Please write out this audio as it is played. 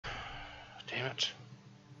damn it.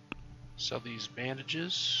 Sell these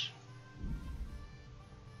bandages.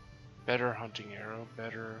 Better hunting arrow,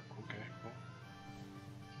 better. Okay,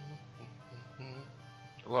 cool.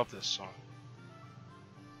 I love this song.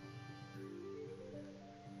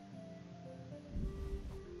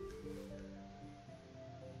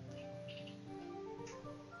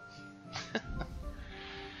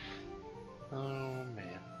 Oh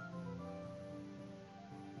man.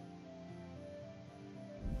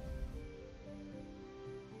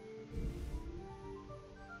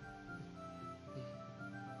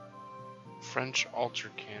 French altar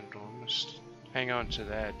candle. I'm just hang on to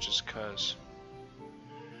that just cause.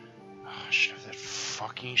 Oh, I should have that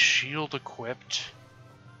fucking shield equipped.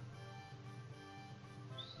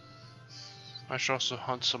 I should also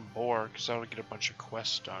hunt some boar because that'll get a bunch of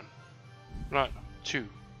quests done. Not two,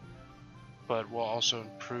 but will also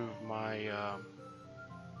improve my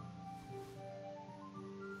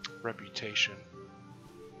reputation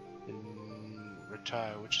in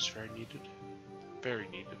retire, which is very needed. Very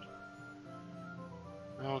needed.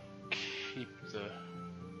 I'll keep the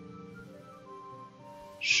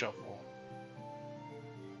shovel.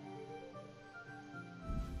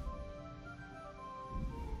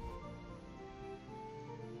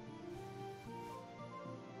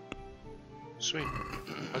 Sweet.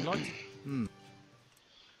 I'd like to.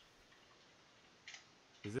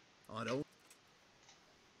 Is it? I don't.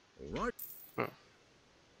 All right. Oh.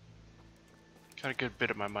 Got a good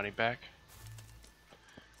bit of my money back.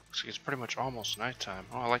 Looks like it's pretty much almost nighttime.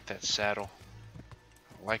 Oh, I like that saddle.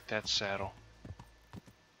 I like that saddle.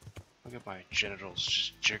 Look at my genitals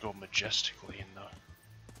just jiggle majestically in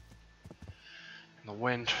the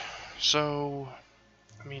wind. So,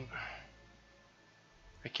 I mean,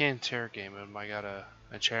 I can't interrogate him. I gotta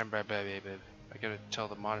tell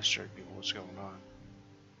the monastery people what's going on.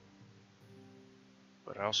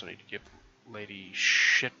 But I also need to give Lady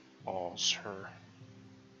Shitballs her.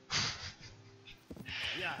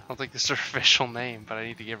 Yeah. I don't think this is her official name, but I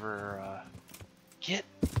need to give her get.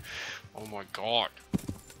 Oh my god.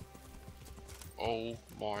 Oh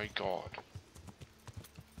my god.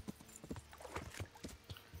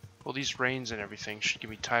 Well, these reins and everything should give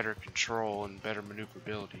me tighter control and better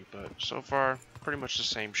maneuverability, but so far, pretty much the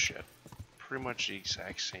same shit. Pretty much the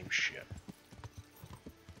exact same shit.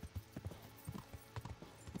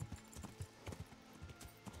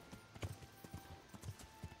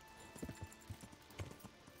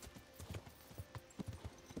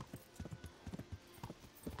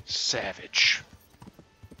 Savage.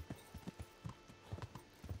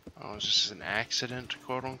 Oh, is this an accident,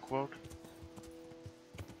 quote unquote?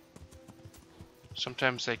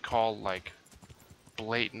 Sometimes they call, like,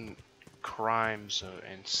 blatant crimes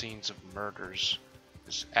and scenes of murders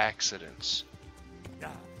as accidents.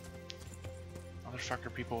 Yeah.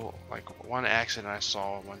 Motherfucker, people, like, one accident I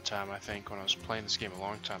saw one time, I think, when I was playing this game a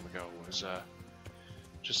long time ago, was,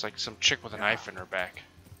 just, like, some chick with a knife in her back.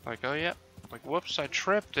 Like, oh, yeah. Like, whoops, I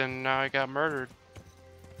tripped and now I got murdered.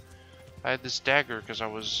 I had this dagger because I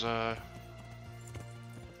was,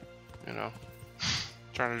 you know,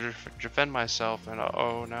 trying to defend myself, and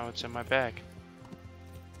uh-oh, now it's in my bag.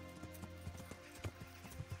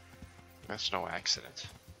 That's no accident.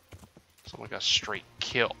 Someone got straight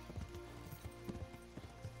kill.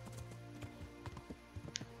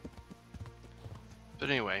 But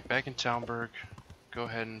anyway, back in Talmberg, go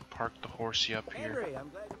ahead and park the horsey up here. Henry, I'm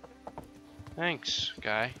glad. Thanks,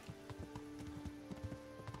 guy.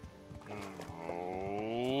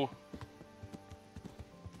 Oh.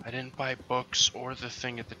 I didn't buy books or the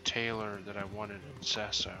thing at the tailor that I wanted in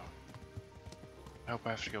Sasso. I hope I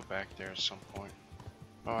have to go back there at some point.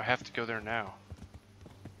 Oh, I have to go there now.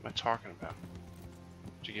 What am I talking about?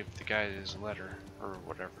 To give the guy his letter, or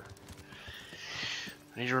whatever.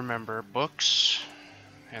 I need to remember books,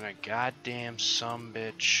 and a goddamn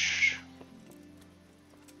sumbitch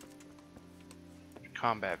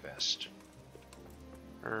combat vest.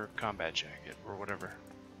 Or combat jacket, or whatever.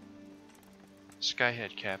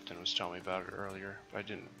 Skyhead Captain was telling me about it earlier, but I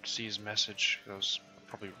didn't see his message. I was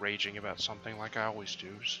probably raging about something like I always do.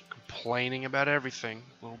 Just complaining about everything.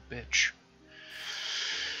 Little bitch.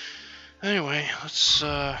 Anyway, let's,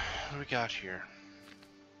 what do we got here?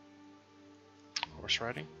 Horse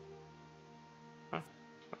riding? Huh,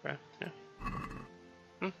 okay,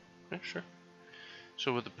 yeah. Yeah, sure.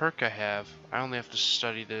 So with the perk I have, I only have to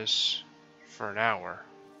study this for an hour.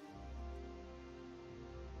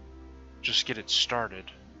 Just get it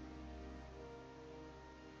started.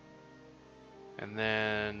 And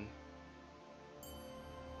then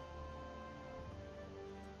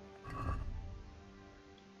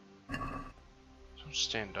don't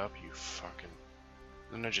stand up, you fucking.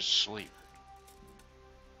 Then I just sleep.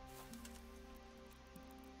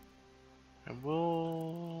 And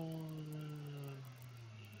we'll...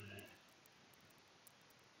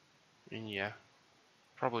 And yeah,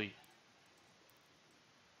 probably...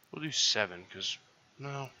 We'll do 7, because...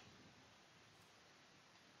 No.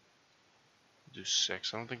 We'll do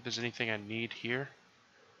 6. I don't think there's anything I need here.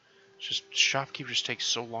 It's just shopkeepers take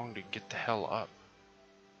so long to get the hell up.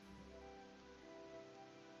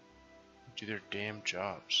 Do their damn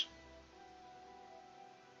jobs.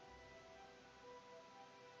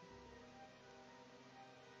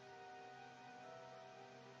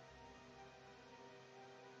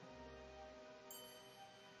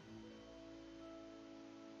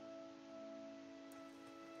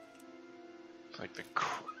 It's like the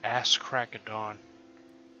ass crack of dawn.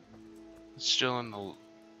 It's still in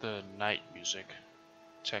the night music,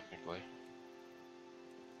 technically.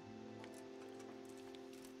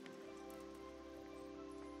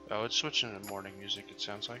 Oh, it's switching to morning music, it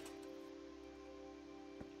sounds like.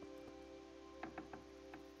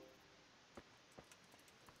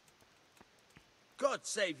 God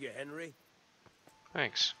save you, Henry.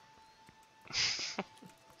 Thanks.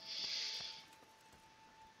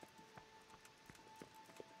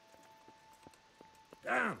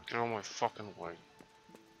 Damn. Get out of my fucking way.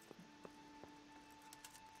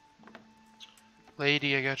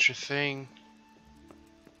 Lady, I got your thing.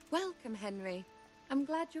 Welcome, Henry. I'm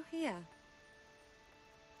glad you're here.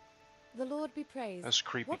 The Lord be praised. That's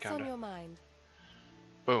creepy, What's kinda. on your mind?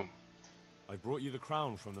 Boom. I brought you the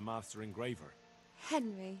crown from the master engraver.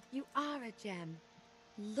 Henry, you are a gem.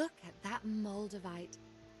 Look at that Moldavite.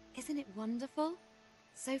 Isn't it wonderful?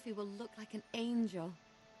 Sophie will look like an angel.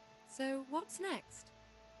 So, what's next?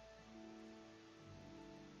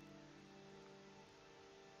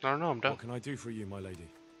 I don't know, I'm done. What can I do for you, my lady?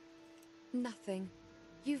 Nothing.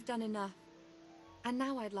 You've done enough. And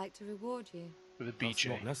now I'd like to reward you. With a That's BJ.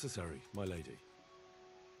 not necessary, my lady.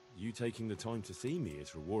 You taking the time to see me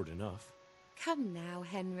is reward enough. Come now,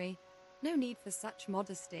 Henry. No need for such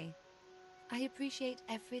modesty. I appreciate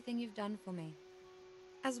everything you've done for me,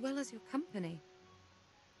 as well as your company.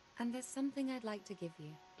 And there's something I'd like to give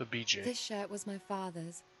you. The BJ. This shirt was my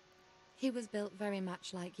father's. He was built very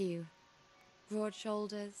much like you. Broad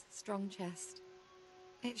shoulders, strong chest.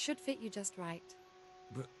 It should fit you just right.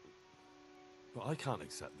 But I can't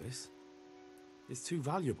accept this. It's too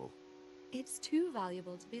valuable. It's too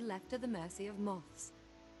valuable to be left to the mercy of moths.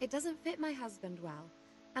 It doesn't fit my husband well,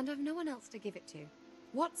 and I've no one else to give it to.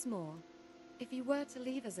 What's more, if you were to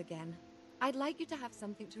leave us again, I'd like you to have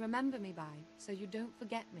something to remember me by, so you don't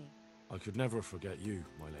forget me. I could never forget you,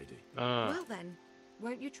 my lady. Well then,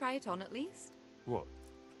 won't you try it on at least? What?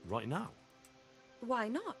 Right now? Why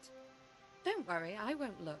not? Don't worry, I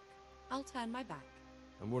won't look. I'll turn my back.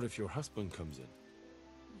 And what if your husband comes in?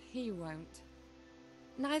 He won't.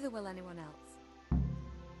 Neither will anyone else.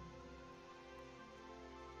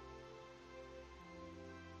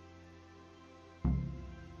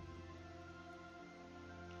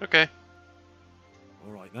 Okay.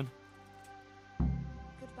 All right then.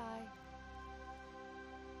 Goodbye.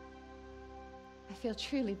 I feel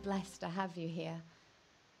truly blessed to have you here.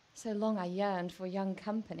 So long I yearned for young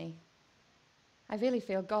company. I really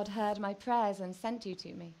feel God heard my prayers and sent you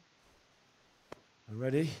to me.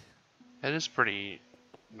 Ready? That is pretty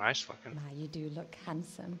nice looking. My, you do look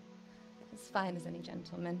handsome. As fine as any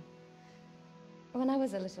gentleman. When I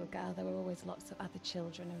was a little girl, there were always lots of other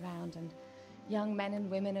children around and young men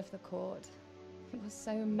and women of the court. It was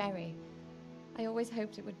so merry. I always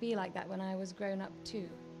hoped it would be like that when I was grown up too.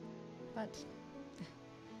 But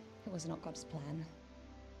it was not God's plan.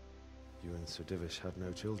 You and Sir Divish had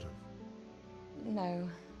no children? No.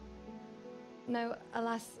 No,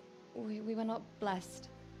 alas, we were not blessed.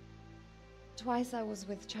 Twice I was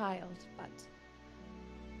with child, but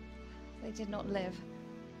they did not live.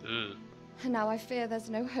 Ugh. And now I fear there's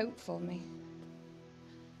no hope for me.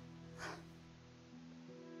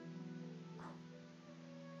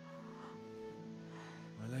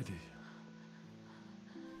 My lady.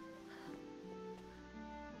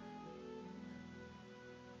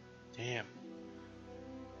 Damn.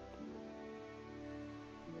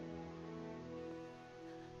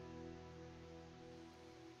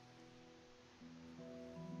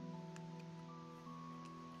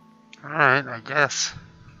 Alright, I guess.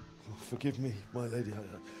 Oh, forgive me, my lady.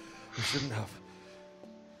 I shouldn't have.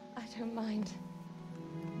 I don't mind.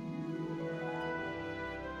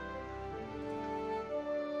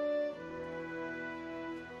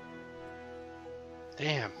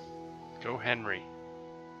 Damn. Go Henry.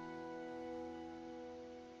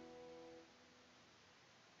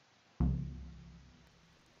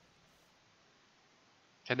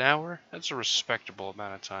 An hour? That's a respectable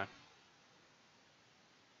amount of time.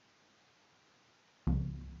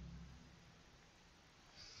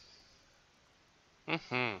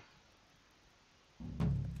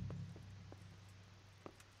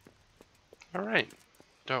 Alright.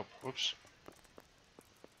 Dope. Whoops.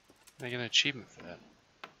 I get an achievement for that.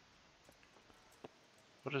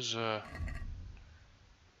 What is,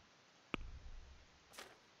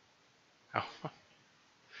 Oh.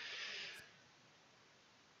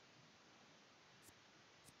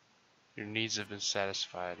 Your needs have been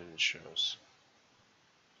satisfied, and it shows.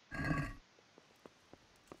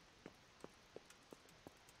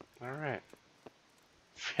 Alright.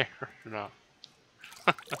 Fair enough.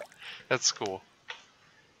 That's cool.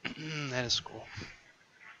 That is cool.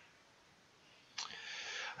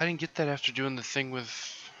 I didn't get that after doing the thing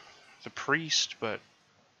with the priest, but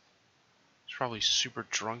he's probably super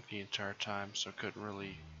drunk the entire time, so couldn't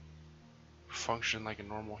really function like a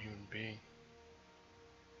normal human being.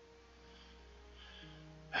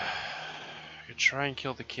 I could try and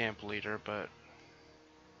kill the camp leader, but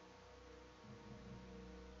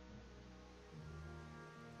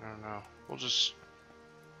I don't know. We'll just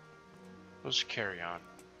carry on.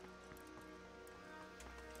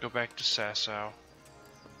 Go back to Sassy,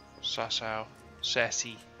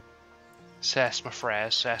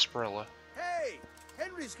 Sassmafraz, Sarsaparilla. Hey!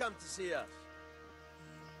 Henry's come to see us.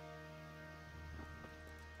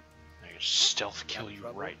 I can stealth kill you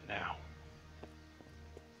trouble? right now.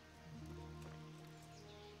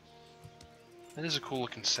 That is a cool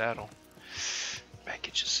looking saddle.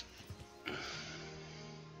 Packages.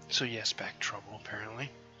 So yes, back trouble apparently.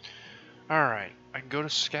 Alright, I can go to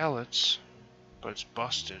Skalitz, but it's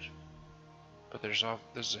busted. But there's a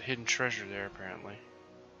hidden treasure there apparently.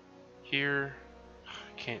 Here,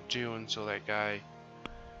 can't do until that guy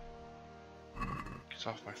gets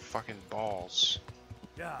off my fucking balls.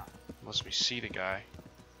 Yeah. Unless we see the guy.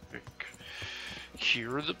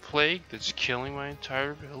 Cure the plague that's killing my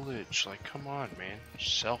entire village. Like, come on, man.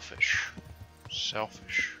 Selfish.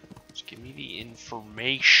 Selfish. Just give me the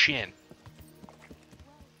information.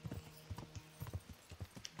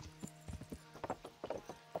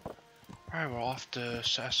 Alright, we're off to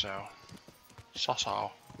Sasso.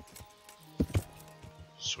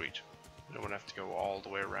 Sweet. I don't have to go all the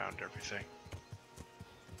way around everything.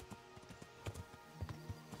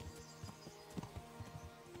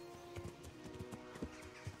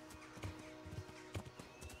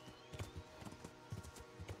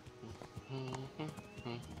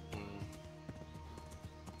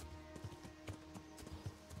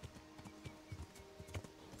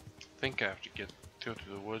 I think I have to go through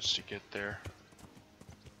the woods to get there.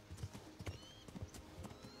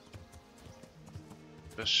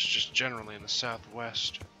 This is just generally in the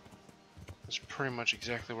southwest. That's pretty much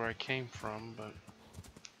exactly where I came from, but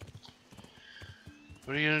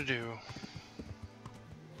what are you gonna do?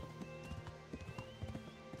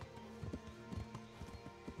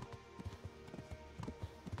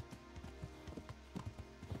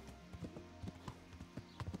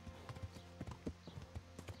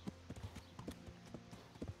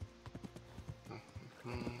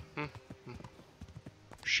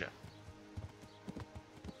 Shit.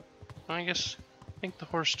 I think the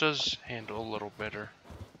horse does handle a little better.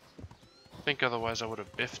 I think otherwise I would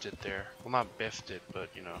have biffed it there. Well, not biffed it, but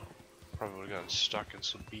you know, probably would have gotten stuck in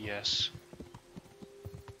some BS.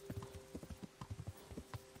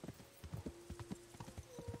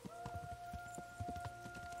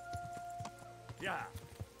 Yeah.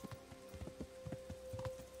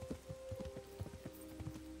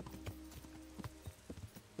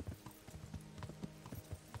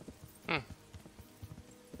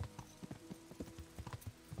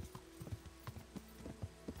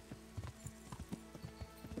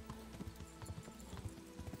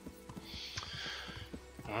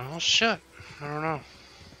 Well, shit. I don't know.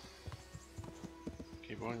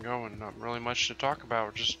 Keep on going. Not really much to talk about.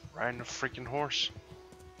 We're just riding a freaking horse.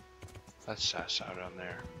 That's Sasso down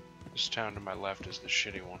there. This town to my left is the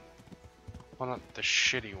shitty one. Well, not the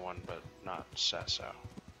shitty one, but not Sasso.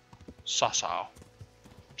 Sasso.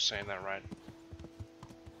 I'm saying that right.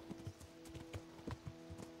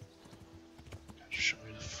 Show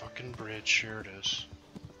me the fucking bridge. Here it is.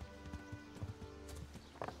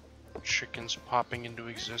 Chickens popping into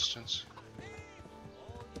existence.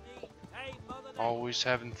 Always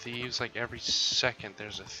having thieves. Like every second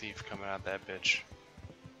there's a thief coming out of that bitch.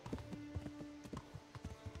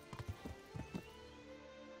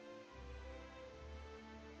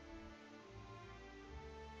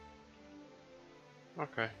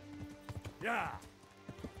 Okay. Yeah.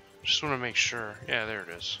 Just want to make sure. Yeah, there it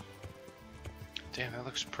is. Damn, that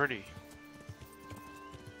looks pretty.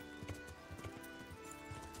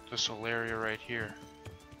 This whole area right here.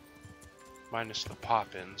 Minus the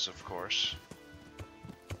pop-ins, of course.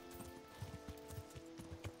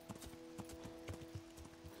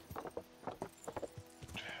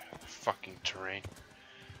 fucking terrain.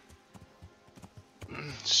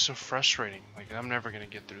 It's so frustrating. Like, I'm never gonna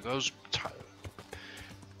get through those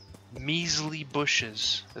measly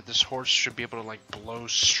bushes that this horse should be able to, like, blow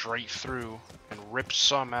straight through and rip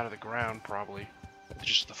some out of the ground, probably. With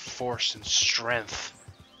just the force and strength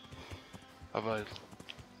of a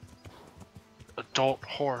adult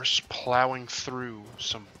horse plowing through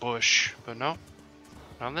some bush. But no,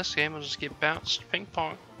 on this game, I'll just get bounced ping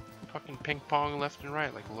pong. Fucking ping pong left and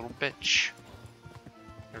right like a little bitch.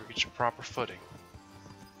 Never get your proper footing.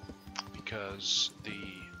 Because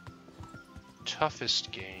the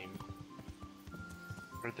toughest game,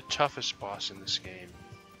 or the toughest boss in this game,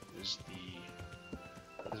 is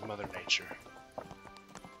Mother Nature.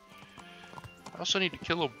 I also need to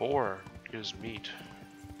kill a boar to get his meat.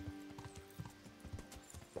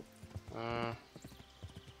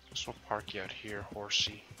 Guess we'll park you out here,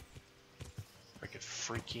 horsey. If I could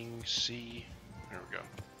freaking see. There we go.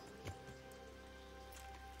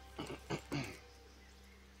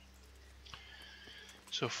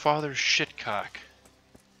 So, Father Shitcock.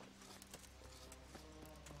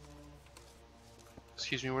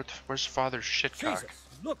 Excuse me, where's Father Shitcock? Jesus,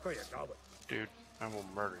 look where you're going. Dude, I will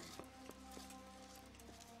murder you.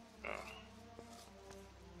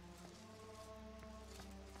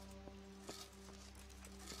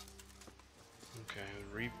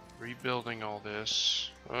 Okay, rebuilding all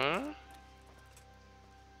this.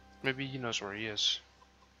 Maybe he knows where he is.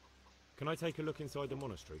 Can I take a look inside the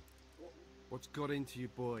monastery? What's got into you,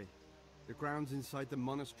 boy? The grounds inside the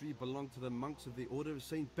monastery belong to the monks of the Order of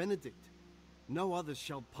Saint Benedict. No others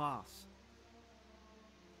shall pass.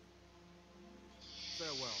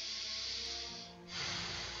 Farewell.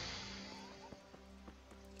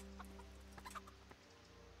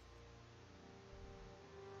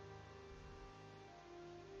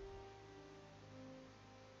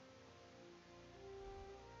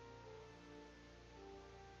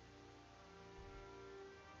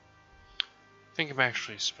 I think I'm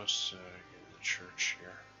actually supposed to get to the church here.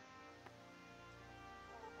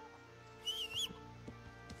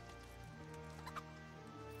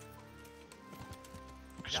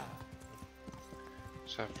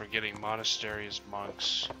 So I'm forgetting monastery is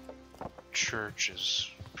monks, church is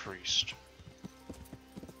priest.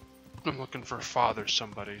 I'm looking for father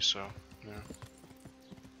somebody, so yeah.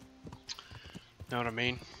 Know what I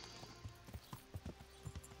mean?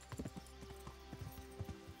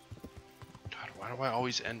 God, why do I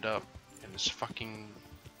always end up in this fucking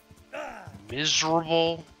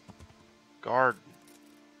miserable garden?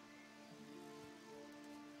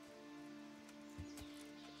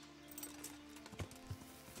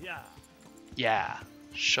 Yeah. Yeah.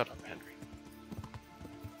 Shut up, Henry.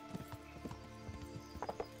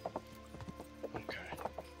 Okay.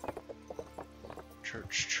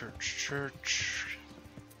 Church.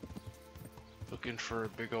 Looking for a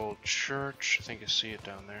big old church. I think I see it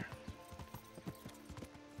down there.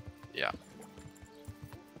 Yeah.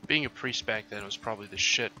 Being a priest back then was probably the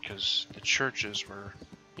shit, because the churches were,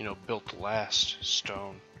 you know, built to last,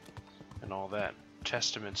 stone, and all that.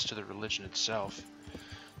 Testaments to the religion itself.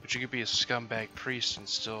 But you could be a scumbag priest and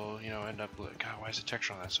still, you know, end up like, God, why is the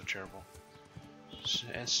texture on that so terrible?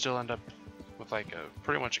 And still end up with like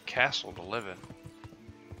pretty much a castle to live in.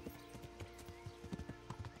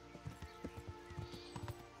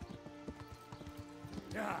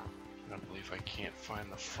 Yeah. I don't believe I can't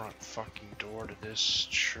find the front fucking door to this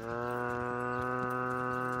church.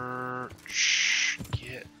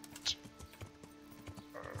 Get.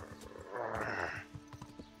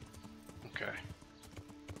 Okay.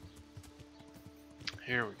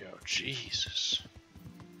 Here we go. Jesus.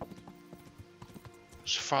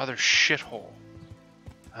 It's Father Shithole.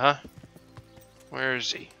 Huh? Where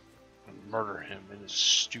is he? I'll murder him in his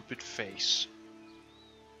stupid face.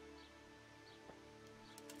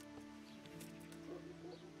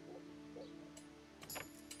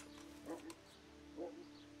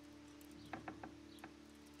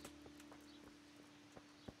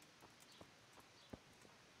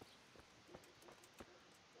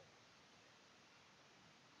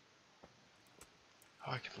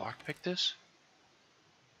 Oh, I can lockpick this?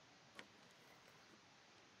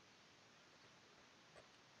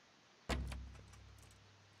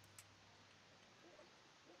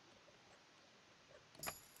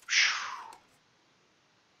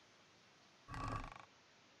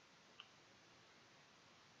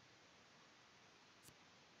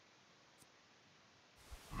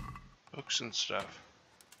 Books and stuff.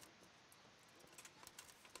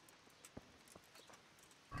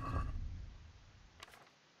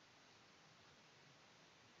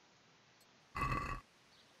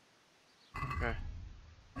 Okay.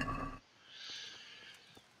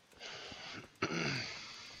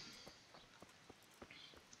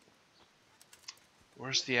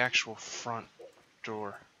 Where's the actual front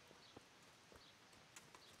door?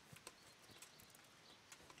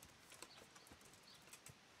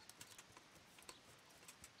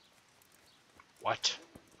 What?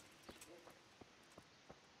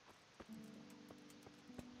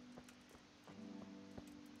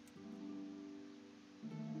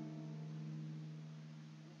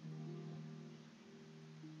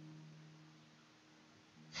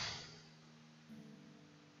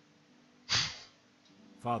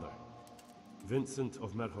 Father, Vincent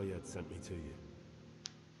of Merhoyed sent me to you.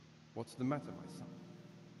 What's the matter, my son?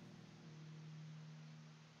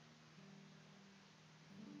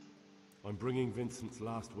 I'm bringing Vincent's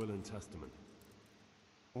last will and testament.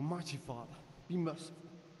 Almighty Father, be merciful.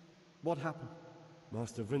 What happened?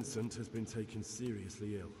 Master Vincent has been taken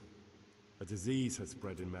seriously ill. A disease has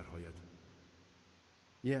spread in Merhoyed.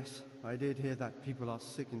 Yes, I did hear that people are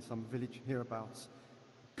sick in some village hereabouts.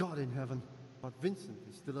 God in heaven, but Vincent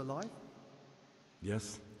is still alive?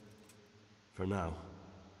 Yes, for now.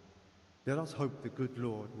 Let us hope the good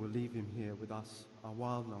Lord will leave him here with us a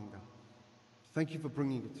while longer. Thank you for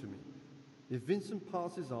bringing it to me. If Vincent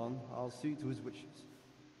passes on, I'll see to his wishes.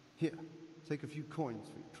 Here, take a few coins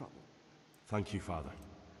for your trouble. Thank you, Father.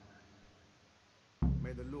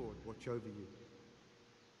 May the Lord watch over you.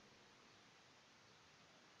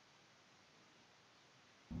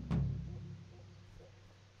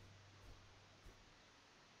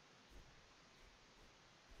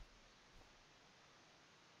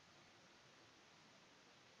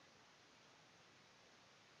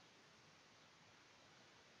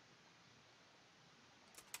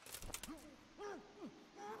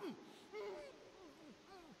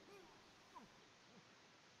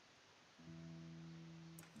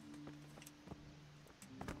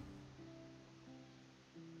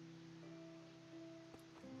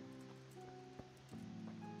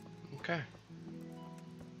 Okay.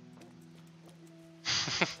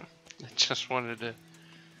 I just wanted to...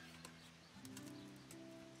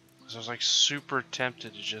 Because I was like super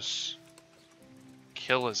tempted to just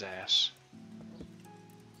kill his ass.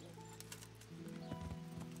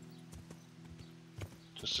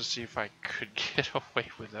 Just to see if I could get away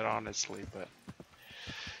with it, honestly, but...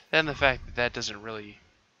 And the fact that that doesn't really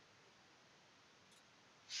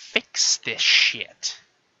fix this shit.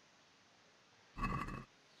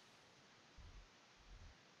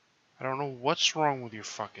 I don't know what's wrong with your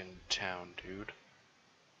fucking town, dude.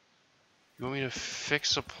 You want me to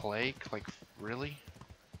fix a plague? Like, really?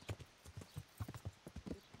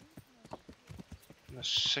 What a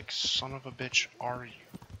sick son of a bitch are you?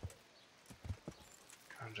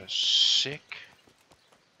 Kinda sick.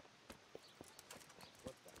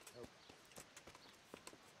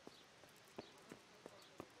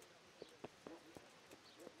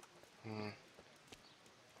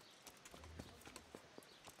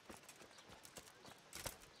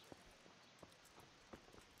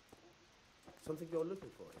 Something you're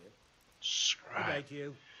looking for here? Scribe. Good day to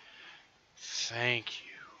you. Thank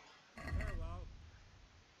you. Farewell.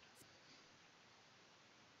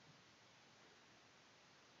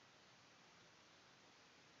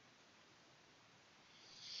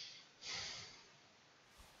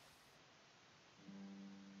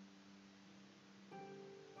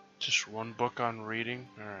 Just one book on reading?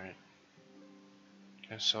 Alright.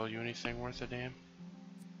 Can I sell you anything worth a damn?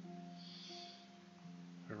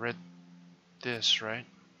 I read this, right?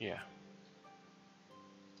 Yeah.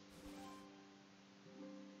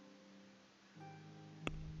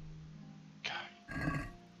 God.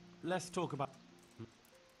 Let's talk about...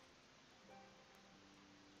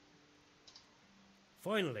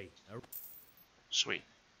 Finally, a Sweet.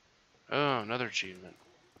 Oh, another achievement.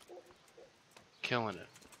 Killing it.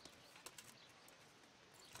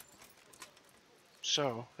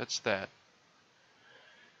 So, that's that.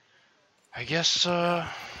 I guess,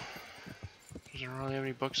 doesn't really have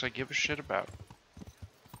any books I give a shit about.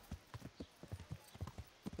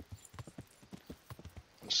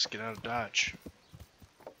 Let's just get out of Dodge.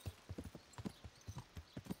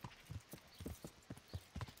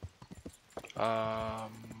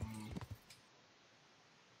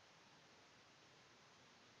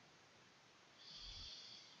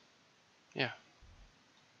 Yeah.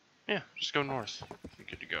 Yeah, just go north. You're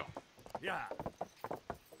good to go. yeah.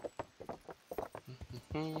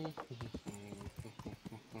 A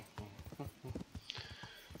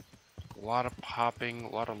lot of popping, a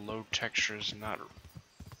lot of low textures, not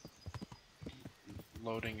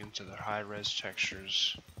loading into the high-res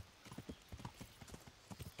textures.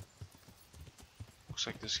 Looks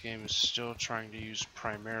like this game is still trying to use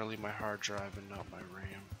primarily my hard drive and not my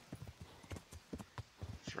RAM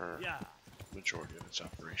for Yeah. the majority of its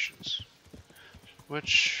operations.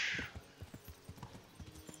 Which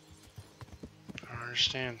I don't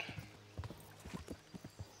understand.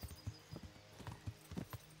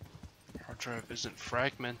 Hard drive isn't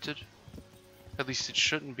fragmented. At least it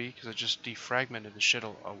shouldn't be, because I just defragmented the shit a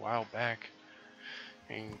while back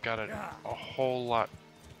and got it a whole lot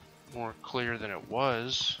more clear than it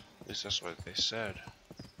was. At least that's what they said.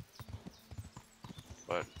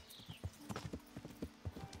 But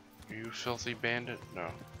you filthy bandit? No.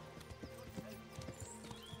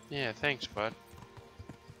 Yeah, thanks, bud.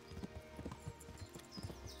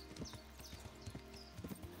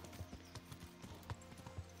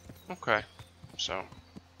 Okay, so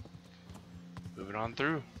moving on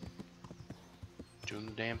through, doing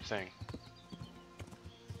the damn thing.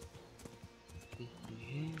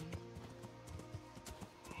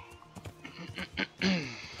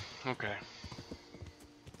 Okay.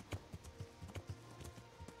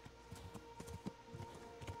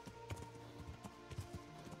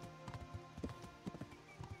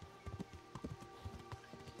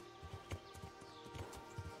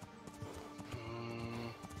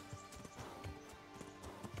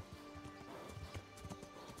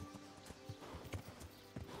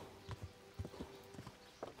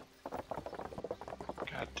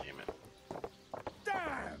 God damn it.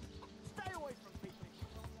 Damn! Stay away from people.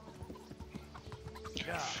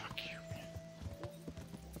 God, fuck you, man.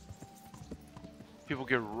 People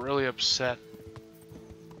get really upset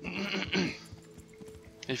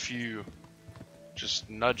if you just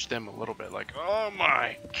nudge them a little bit, like, oh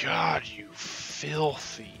my god, you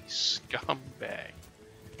filthy scumbag.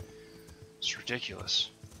 It's ridiculous.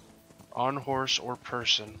 On horse or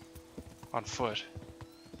person, on foot,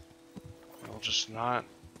 they'll just not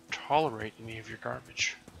tolerate any of your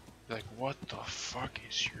garbage. Be like, what the fuck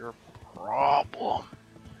is your problem?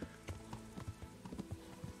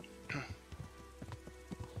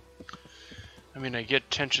 I mean, I get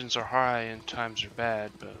tensions are high and times are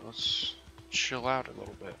bad, but let's chill out a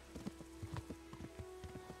little bit.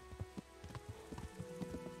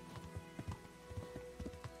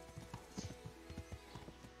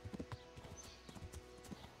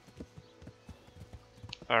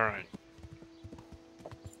 Alright.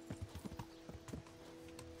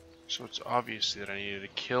 So it's obvious that I needed to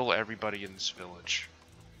kill everybody in this village.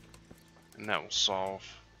 And that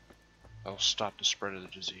that'll stop the spread of the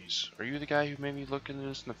disease. Are you the guy who made me look into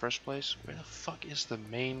this in the first place? Where the fuck is the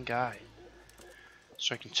main guy?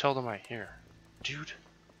 So I can tell them I'm here. Dude.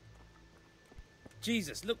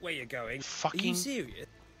 Jesus, look where you're going. Are Fucking you serious?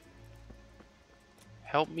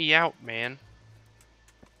 help me out, man.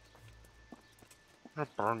 I'm gonna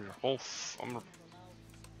burn your whole I'm gonna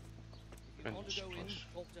end this place.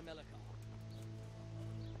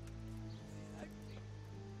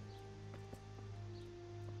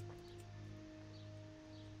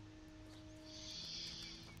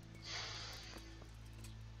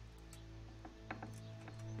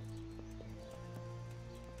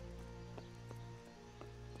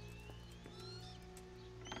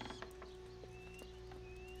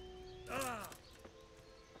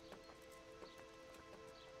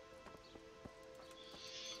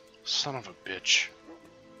 Son of a bitch.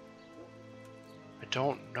 I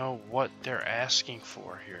don't know what they're asking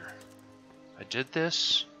for here. I did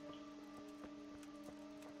this.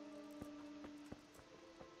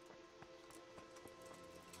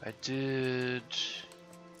 I did...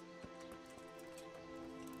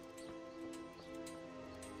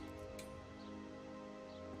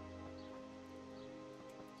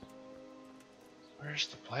 Where's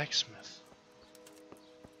the blacksmith?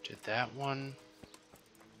 Did that one.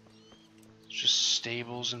 It's just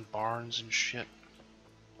stables and barns and shit.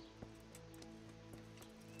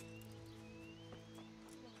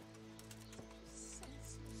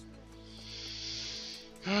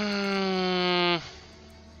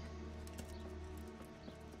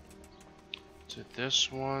 Did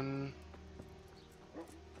this one.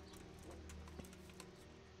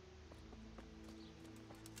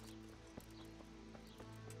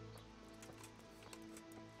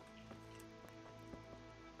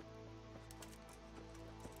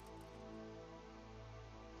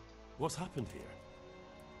 What's happened here?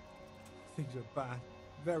 Things are bad.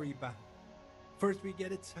 Very bad. First we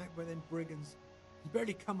get attacked by them brigands. You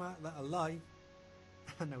barely come out of that alive.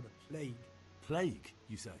 And now the plague. Plague,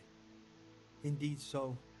 you say? Indeed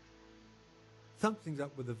so. Something's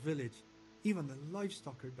up with the village. Even the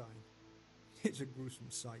livestock are dying. It's a gruesome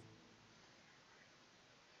sight.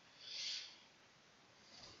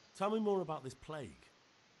 Tell me more about this plague.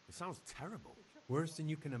 It sounds terrible. Worse than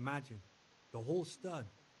you can imagine. The whole stud.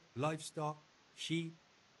 Livestock, sheep,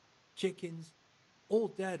 chickens, all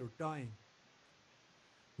dead or dying.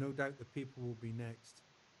 No doubt the people will be next.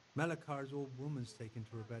 Melikar's old woman's taken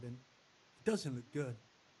to her bed, and it doesn't look good.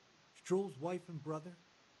 Stroll's wife and brother,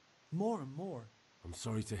 more and more. I'm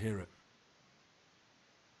sorry to hear it.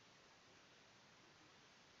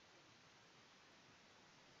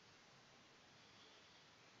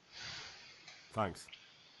 Thanks.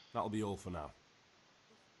 That'll be all for now.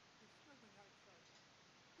 There's snuggling outside.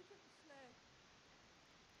 Pick up the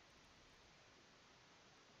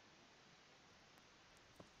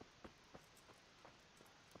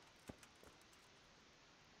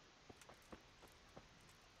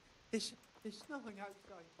sled. There's snuggling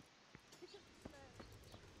outside. Pick up the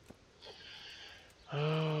sled.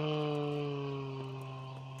 Oh,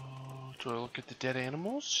 do I look at the dead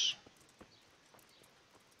animals?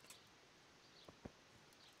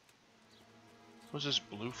 What's this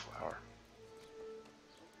blue flower?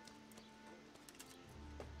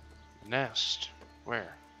 Nest.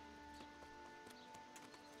 Where?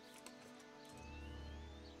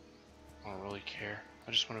 I don't really care.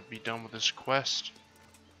 I just want to be done with this quest.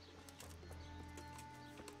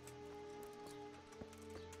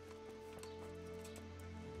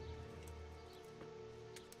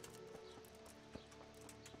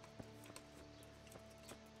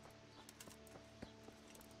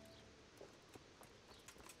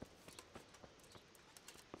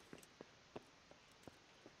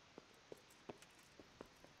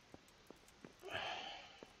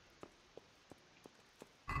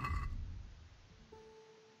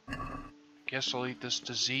 Guess I'll eat this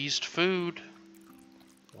diseased food.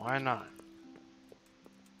 Why not?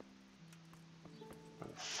 Why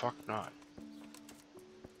the fuck not?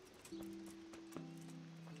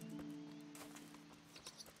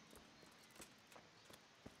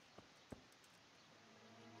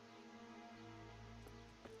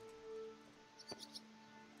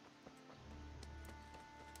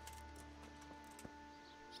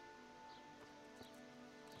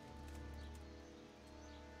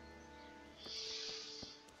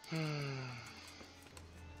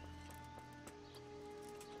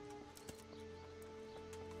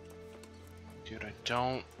 Dude, I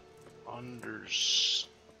don't understand.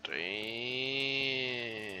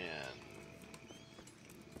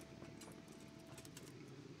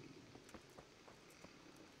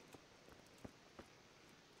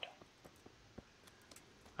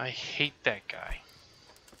 I hate that guy.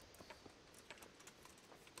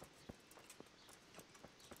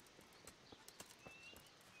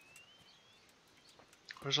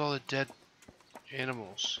 Where's all the dead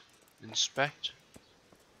animals? Inspect?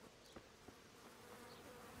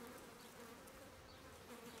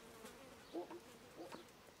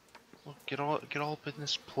 Well, get all up in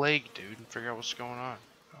this plague, dude, and figure out what's going on.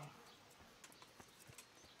 Oh.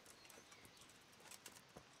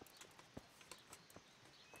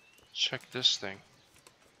 Check this thing.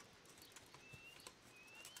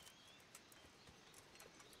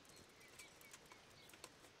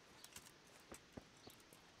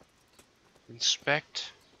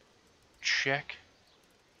 Inspect. Check.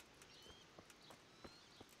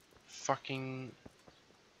 Fucking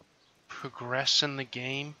progress in the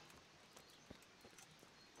game.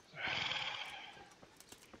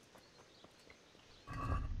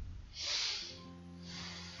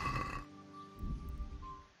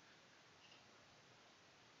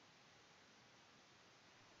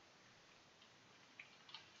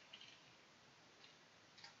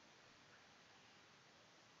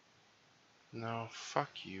 No, fuck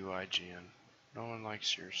you, IGN. No one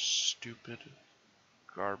likes your stupid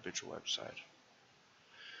garbage website.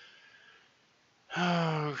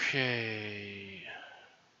 Okay.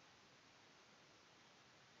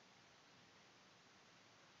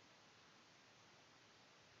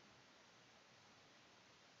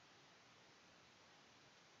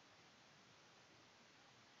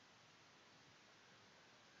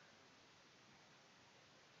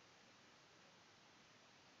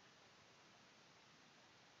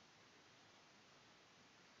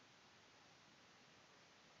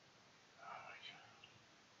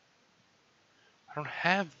 I don't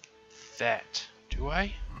have that, do I?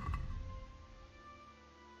 I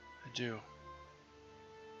do.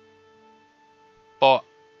 But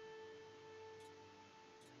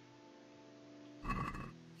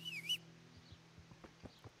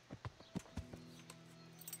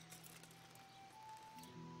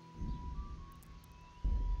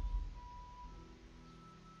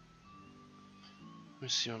let me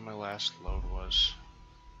see when my last load was.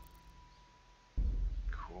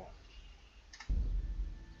 Cool.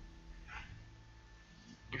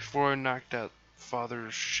 Before I knocked out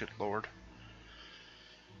Father's shitlord.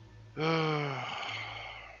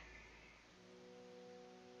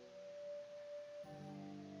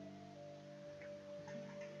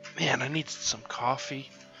 Man, I need some coffee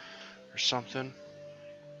or something.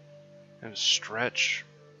 And a stretch.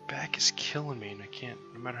 Back is killing me and I can't,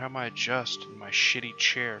 no matter how I adjust in my shitty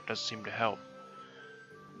chair, it doesn't seem to help.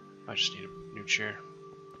 I just need a new chair.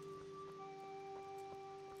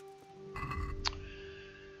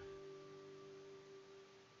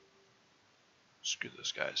 Screw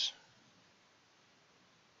this, guys.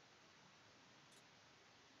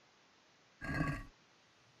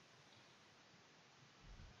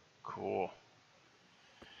 Cool.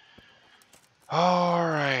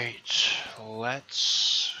 Alright,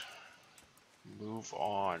 let's move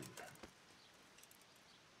on.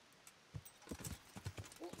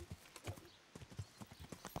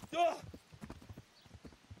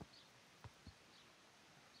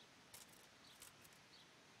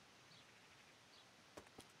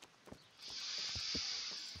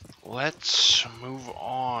 Let's move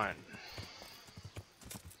on.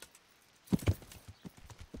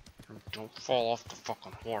 Don't fall off the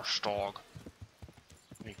fucking horse, dog.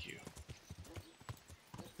 Thank you.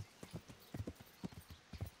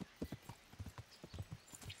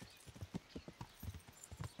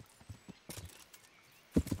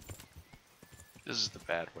 This is the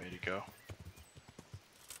bad way to go.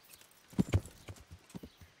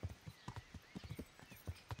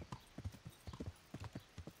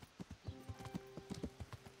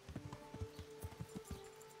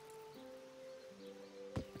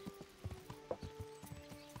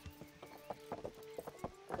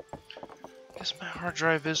 Guess my hard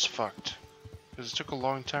drive is fucked. Because it took a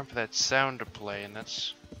long time for that sound to play, and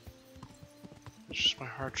it's just my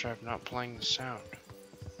hard drive not playing the sound.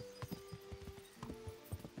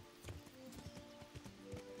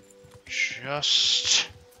 Just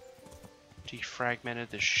defragmented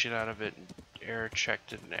the shit out of it and error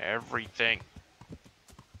checked it and everything.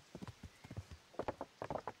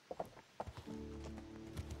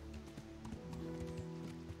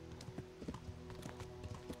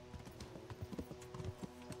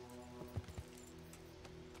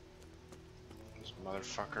 There's a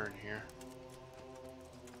motherfucker in here.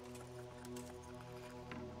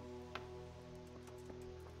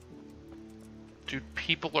 Dude,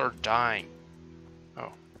 people are dying.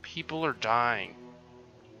 Oh, people are dying.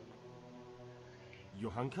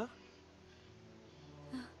 Johanka?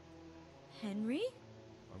 Henry?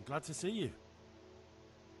 I'm glad to see you.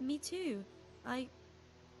 Me too. I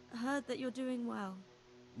heard that you're doing well.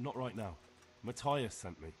 Not right now. Matthias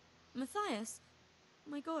sent me. Matthias?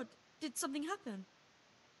 My god, did something happen?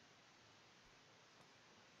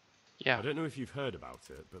 Yeah. I don't know if you've heard about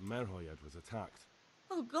it, but Merhoyed was attacked.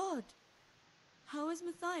 Oh god. How is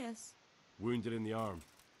Matthias? Wounded in the arm.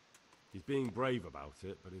 He's being brave about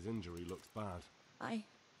it, but his injury looks bad. I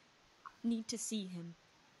need to see him.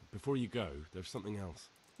 Before you go, there's something else.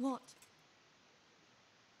 What?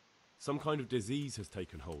 Some kind of disease has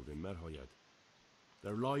taken hold in Merhoyed.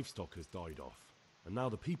 Their livestock has died off, and now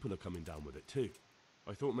the people are coming down with it too.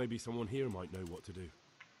 I thought maybe someone here might know what to do.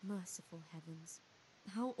 Merciful heavens.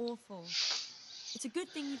 How awful. It's a good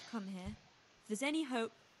thing you've come here. If there's any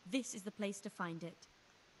hope, this is the place to find it.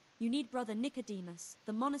 You need Brother Nicodemus,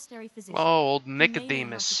 the monastery physician. Oh, old He may know how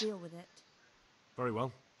Nicodemus. to deal with it. Very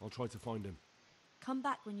well, I'll try to find him. Come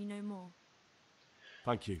back when you know more.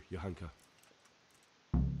 Thank you, Johanka.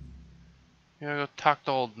 You gotta go talk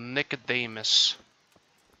to old Nicodemus.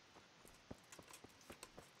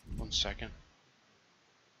 1 second.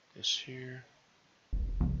 This here.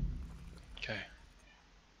 Okay.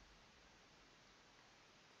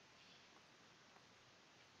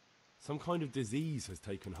 Some kind of disease has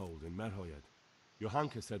taken hold in Merhoyed.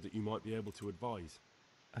 Johanka said that you might be able to advise.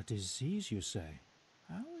 A disease, you say?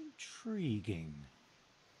 How intriguing.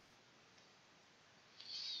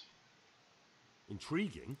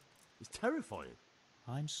 Intriguing? It's terrifying.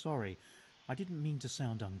 I'm sorry. I didn't mean to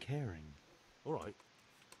sound uncaring. All right.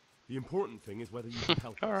 The important thing is whether you can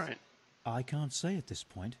help us. All right. I can't say at this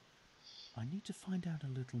point. I need to find out a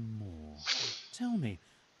little more. Tell me,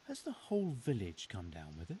 has the whole village come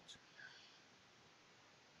down with it?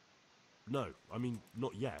 No, I mean,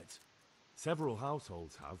 not yet. Several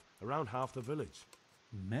households have, around half the village.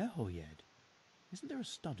 Merhoyed? Isn't there a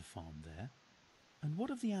stud farm there? And what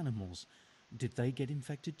of the animals? Did they get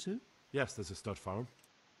infected too? Yes, there's a stud farm.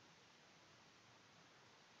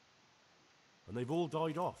 And they've all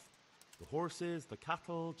died off. The horses, the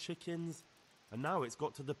cattle, chickens, and now it's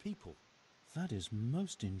got to the people. That is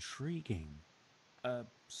most intriguing.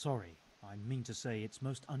 Sorry, I mean to say it's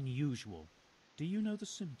most unusual. Do you know the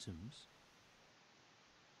symptoms?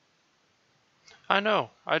 I know.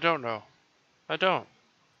 I don't know. I don't.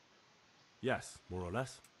 Yes, more or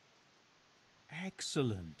less.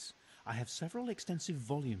 Excellent. I have several extensive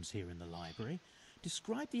volumes here in the library.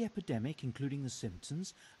 Describe the epidemic, including the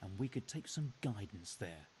symptoms, and we could take some guidance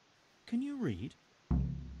there. Can you read?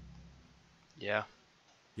 Yeah.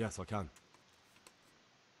 Yes, I can.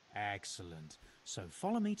 Excellent. So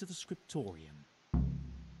follow me to the scriptorium.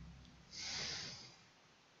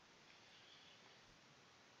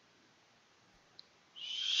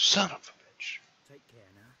 Son of a bitch. Take care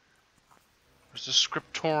now. Where's the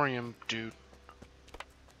scriptorium, dude?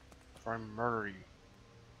 Before I murder you.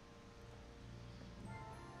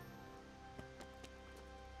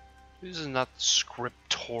 This is not the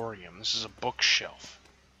scriptorium. This is a bookshelf.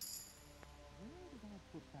 Where did I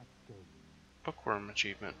put that game? Bookworm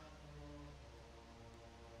achievement.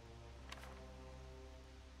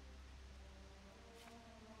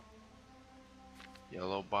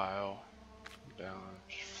 Yellow bile. Balance.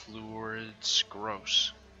 Fluids.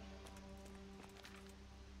 Gross.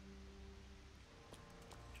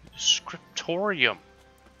 The scriptorium.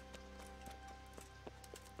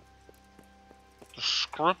 The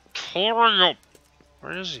scriptorium.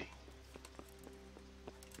 Where is he?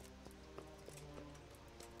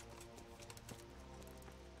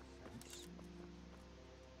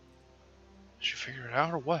 Did you figure it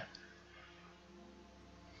out or what?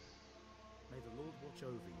 May the Lord watch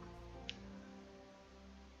over you.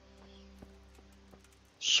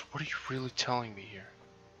 So what are you really telling me here?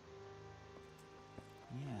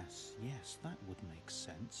 Yes, that would make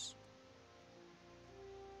sense.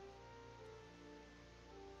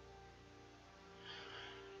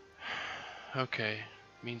 Okay,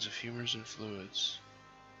 means of humors and fluids.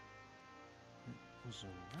 It was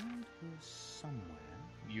around here somewhere.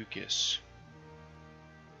 Mucus.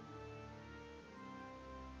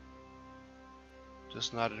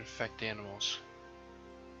 Does not infect animals.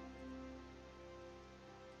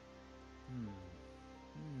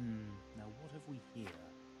 Now what have we here?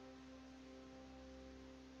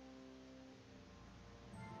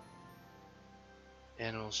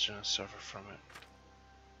 Animals do not suffer from it.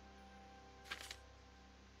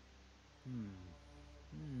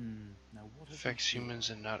 Now what have Affects we here? humans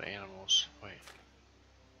and not animals. Wait.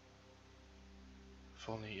 If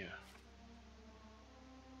only you.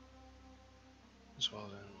 As well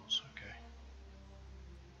as animals, okay.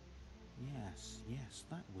 Yes,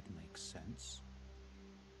 that would make sense.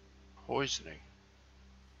 Poisoning.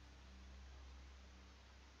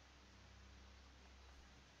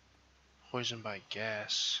 Poison by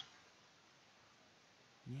gas.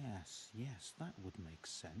 Yes, that would make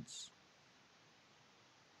sense.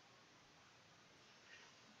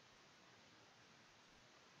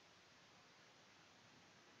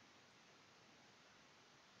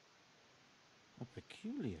 A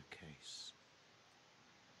peculiar case.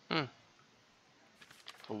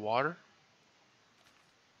 The water?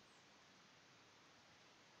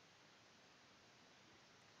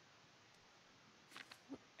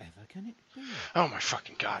 Whatever can it be? Oh my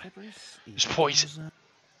fucking god. Fibrous It's poison.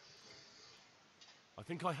 I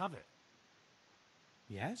think I have it.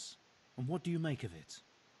 Yes? And what do you make of it?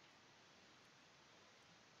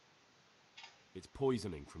 It's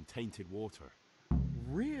poisoning from tainted water.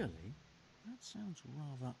 Really? That sounds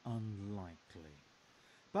rather unlikely.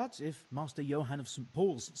 But if Master Johann of St.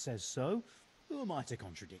 Paul's says so, who am I to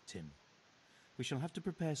contradict him? We shall have to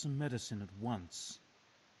prepare some medicine at once.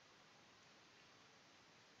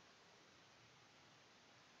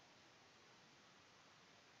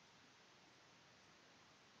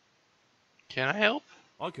 Can I help?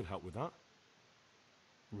 I could help with that.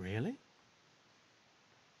 Really?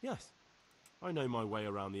 Yes. I know my way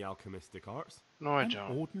around the alchemistic arts. No, I An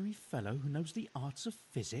don't. ordinary fellow who knows the arts of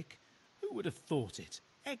physic? Who would have thought it?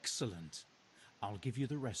 Excellent. I'll give you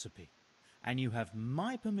the recipe. And you have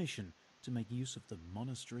my permission to make use of the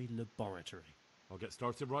monastery laboratory. I'll get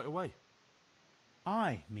started right away.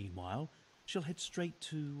 I, meanwhile, shall head straight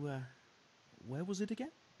to, where was it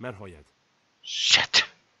again? Merhoyed. Shit!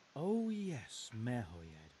 Oh yes,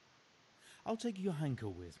 Merhoyed. I'll take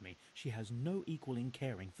Johanka with me. She has no equal in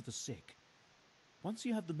caring for the sick. Once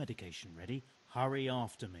you have the medication ready, hurry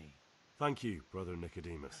after me. Thank you, Brother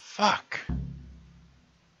Nicodemus. Fuck!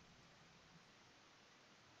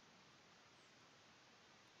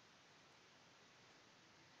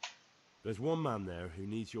 There's one man there who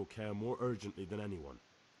needs your care more urgently than anyone.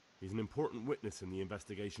 He's an important witness in the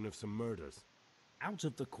investigation of some murders. Out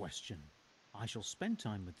of the question. I shall spend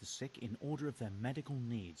time with the sick in order of their medical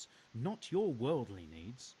needs, not your worldly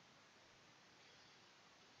needs.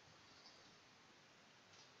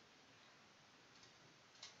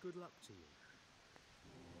 Good luck to you.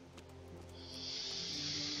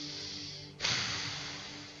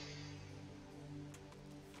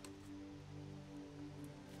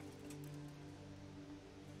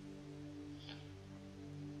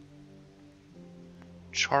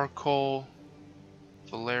 Charcoal,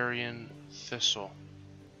 valerian, thistle.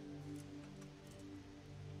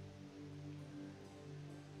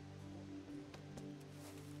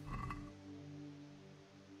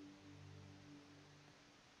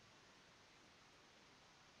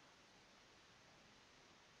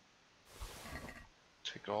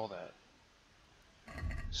 Take all that.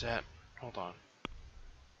 Is that... hold on.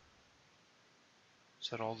 Is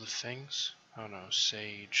that all the things? Oh no,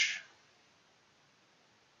 sage.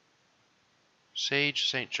 Sage,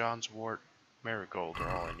 St. John's wort, marigold are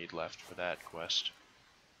all I need left for that quest.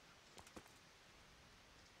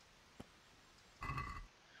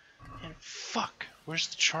 And fuck! Where's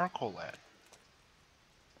the charcoal at?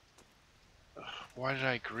 Ugh, why did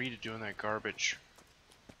I agree to doing that garbage?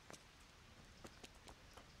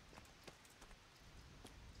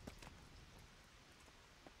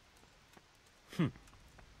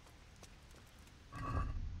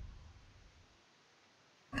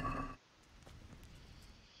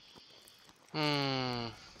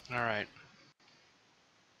 Alright.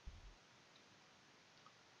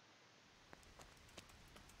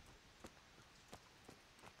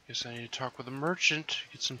 Guess I need to talk with a merchant,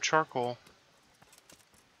 get some charcoal.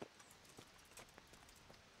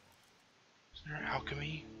 Is there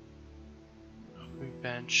alchemy? Alchemy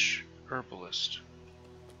bench, herbalist.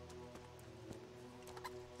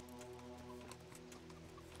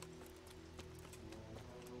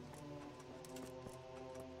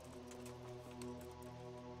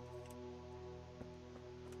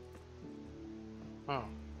 Oh.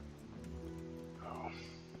 Oh.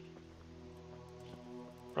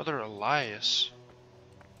 Brother Elias?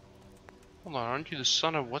 Hold on, aren't you the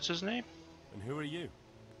son of what's his name? And who are you?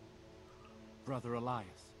 Brother Elias.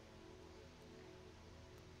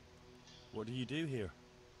 What do you do here?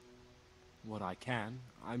 What I can.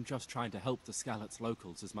 I'm just trying to help the Skalitz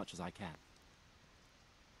locals as much as I can.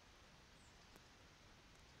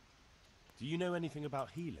 Do you know anything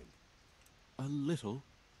about healing? A little.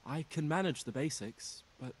 I can manage the basics,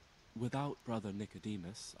 but without Brother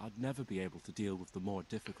Nicodemus, I'd never be able to deal with the more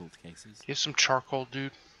difficult cases. You have some charcoal,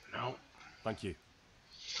 dude? No. Thank you.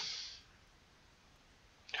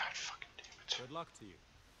 God fucking damn it. Good luck to you.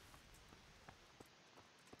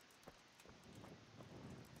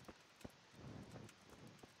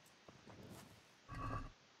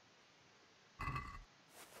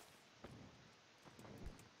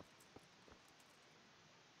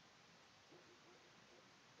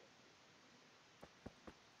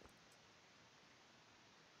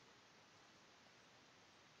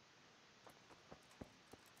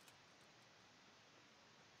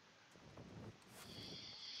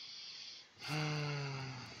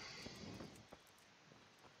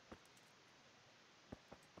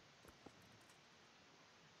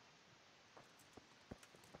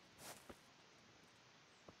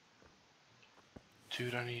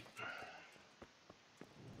 Dude, I need...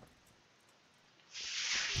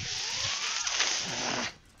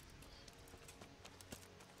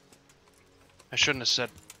 I shouldn't have said,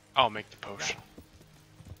 I'll make the potion.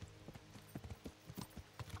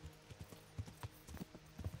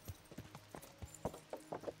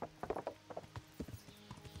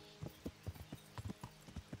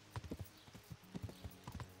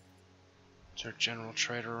 Is there a general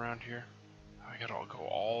trader around here? I gotta go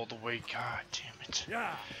all the way, god damn it.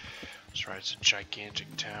 Yeah. That's right, it's a gigantic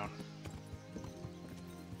town.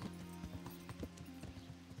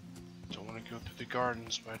 Don't want to go through the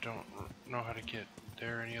gardens, but I don't know how to get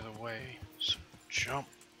there any other way. So jump.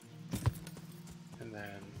 And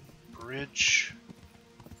then bridge.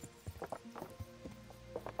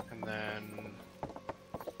 And then...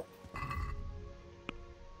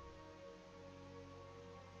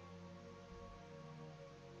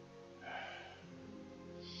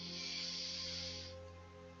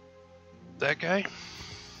 that guy?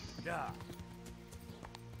 Yeah.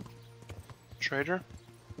 Trader?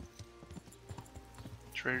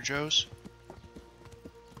 Trader Joe's?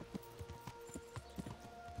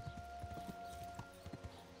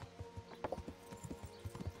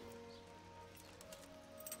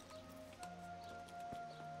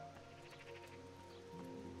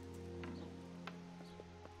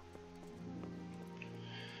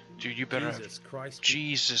 Dude, you better Jesus Christ.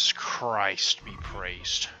 Jesus Christ be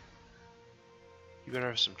praised. You better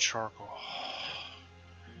have some charcoal.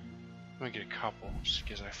 I'm gonna get a couple, just in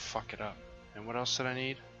case I fuck it up. And what else did I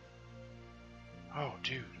need? Oh,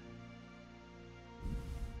 dude.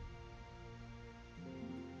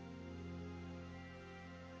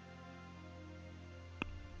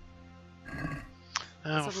 Oh,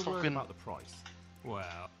 Let's have a word fucking... about the price. Well,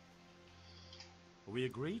 Are we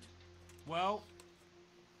agreed? well,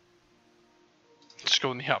 Let's just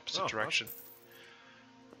go in the opposite Oh, direction.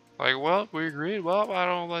 Like, well, we agreed. Well,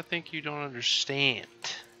 I think you don't understand.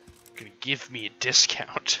 You're gonna give me a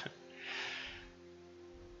discount.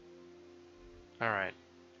 Alright.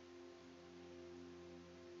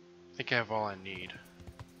 I think I have all I need.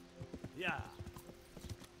 Yeah.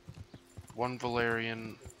 1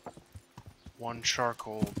 valerian, 1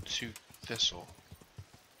 charcoal, 2 thistle.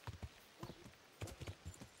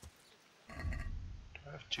 Do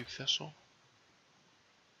I have 2 thistle?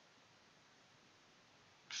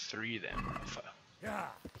 3 then, motherfucker. Yeah.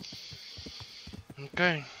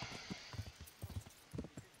 Okay.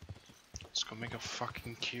 Let's go make a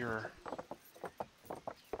fucking cure.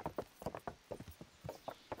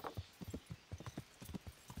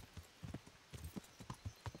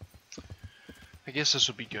 I guess this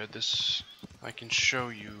will be good. I can show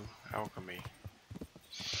you alchemy.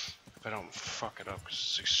 If I don't fuck it up, because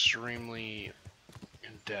it's extremely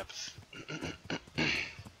in depth.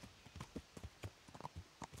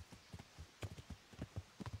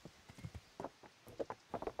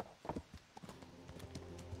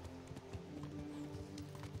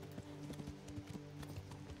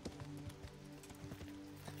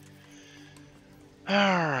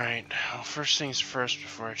 Alright, well, first things first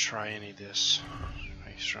before I try any of this.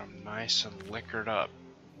 Make sure I'm nice and liquored up.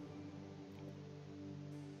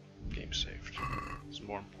 Game saved. It's the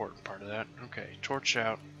more important part of that. Okay, torch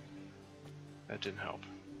out. That didn't help.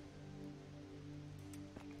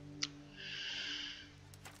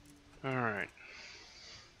 Alright.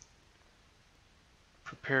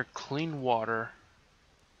 Prepare clean water.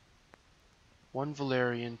 1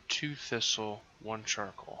 valerian, 2 thistle, 1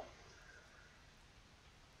 charcoal.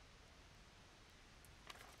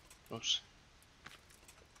 Oops.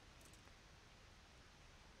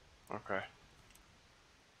 Okay.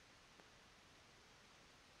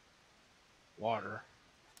 Water.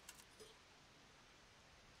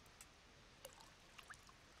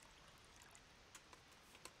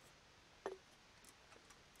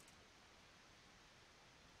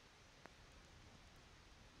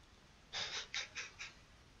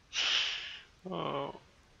 Oh.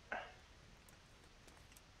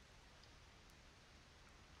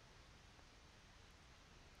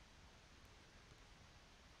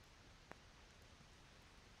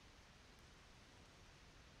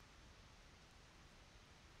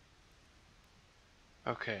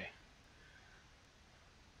 Okay.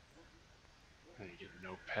 I need to get a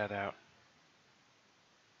notepad out.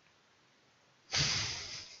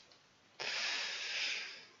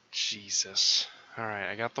 Jesus. Alright,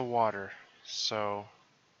 I got the water. So,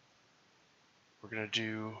 we're gonna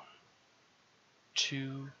do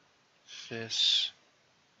 2 fists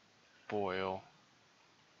boil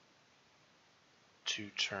 2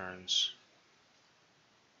 turns.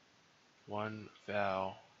 1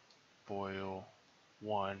 val boil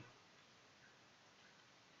 1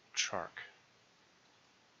 chark.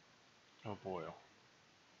 Oh, boil.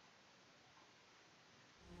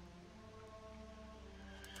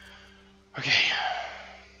 Okay.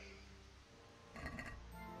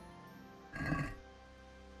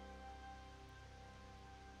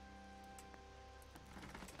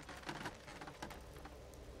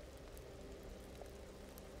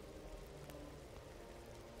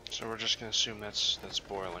 So we're just gonna assume that's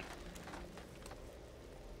boiling.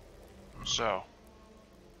 So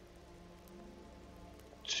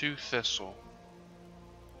 2 thistle.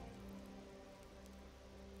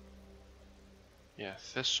 Yeah,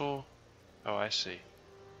 thistle. Oh, I see.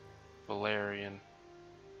 Valerian.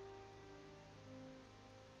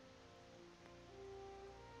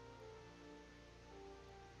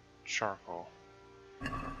 Charcoal.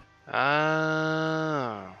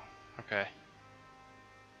 Ah, okay.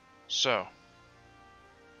 So,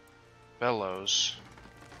 bellows,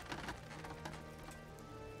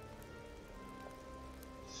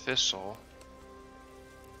 thistle,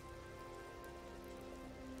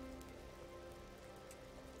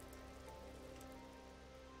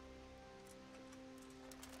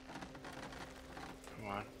 come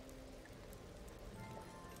on.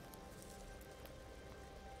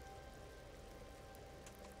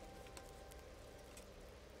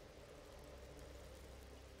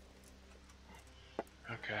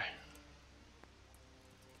 Okay.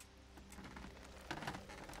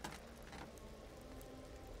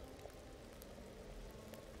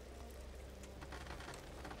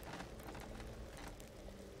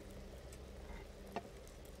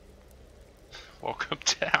 Welcome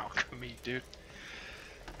to alchemy, dude.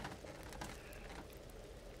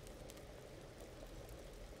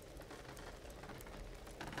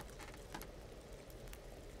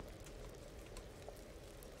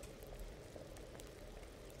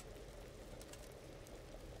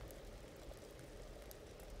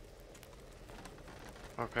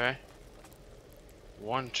 Okay.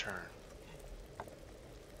 1 turn.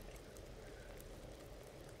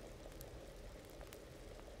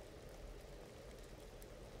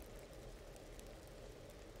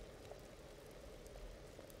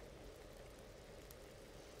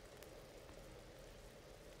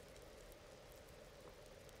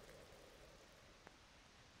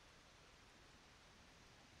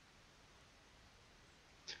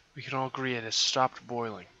 We can all agree it has stopped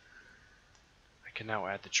boiling. I can now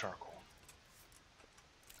add the charcoal.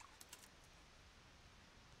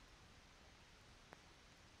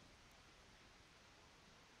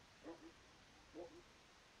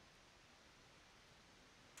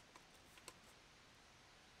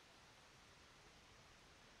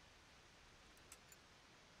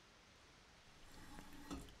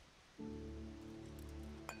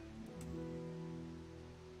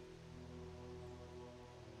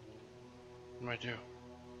 What do I do?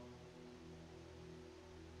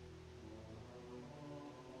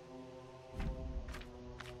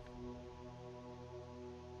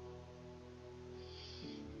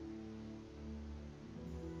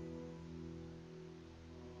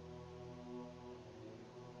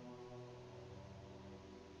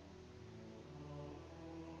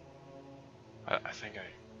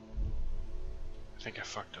 I think I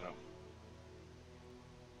fucked it up.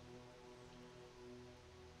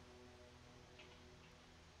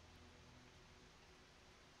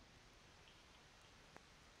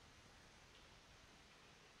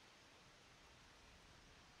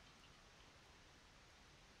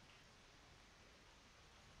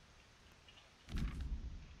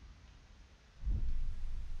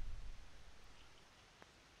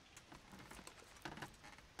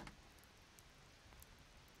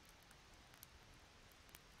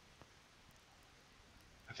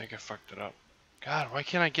 I think I fucked it up. God, why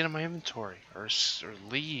can't I get in my inventory or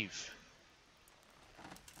leave?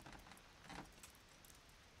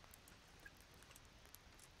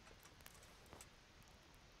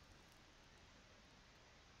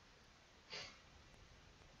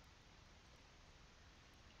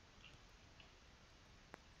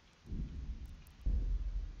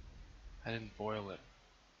 I didn't boil it.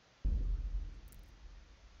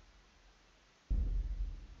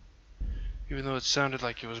 Even though it sounded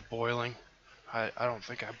like it was boiling, I don't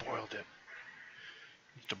think I boiled it.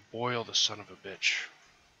 I need to boil the son of a bitch.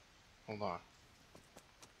 Hold on.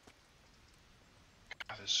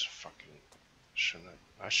 God, this is fucking...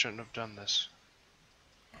 I shouldn't have done this.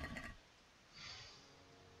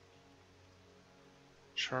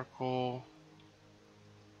 Charcoal...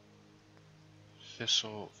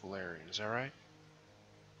 Thistle, valerian, is that right?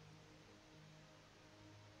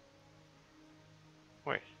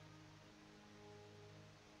 Wait.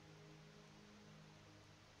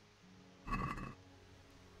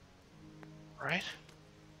 Right?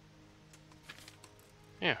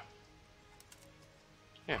 Yeah.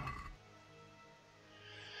 Yeah.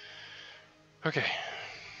 Okay.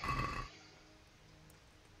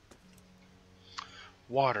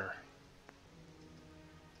 Water.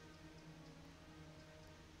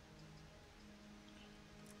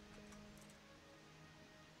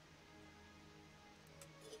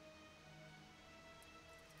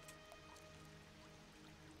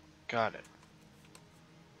 Got it.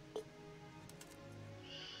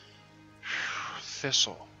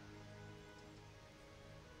 Thistle.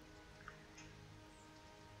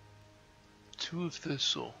 Two of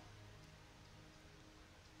thistle.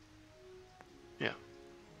 Yeah.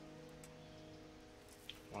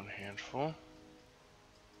 1 handful.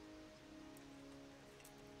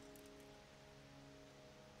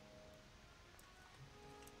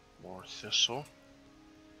 More thistle.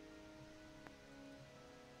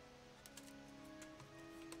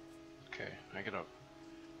 Okay, I gotta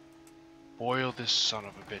boil this son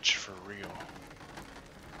of a bitch for real.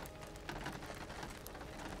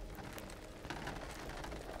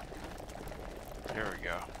 There we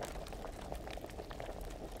go.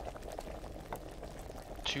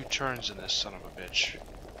 2 turns in this son of a bitch.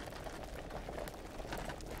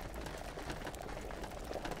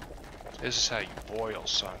 This is how you boil,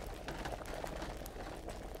 son.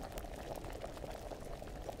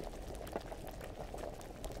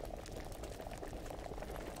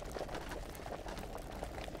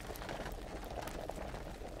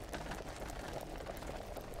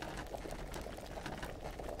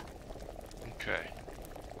 Okay.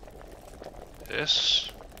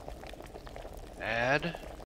 This. Add.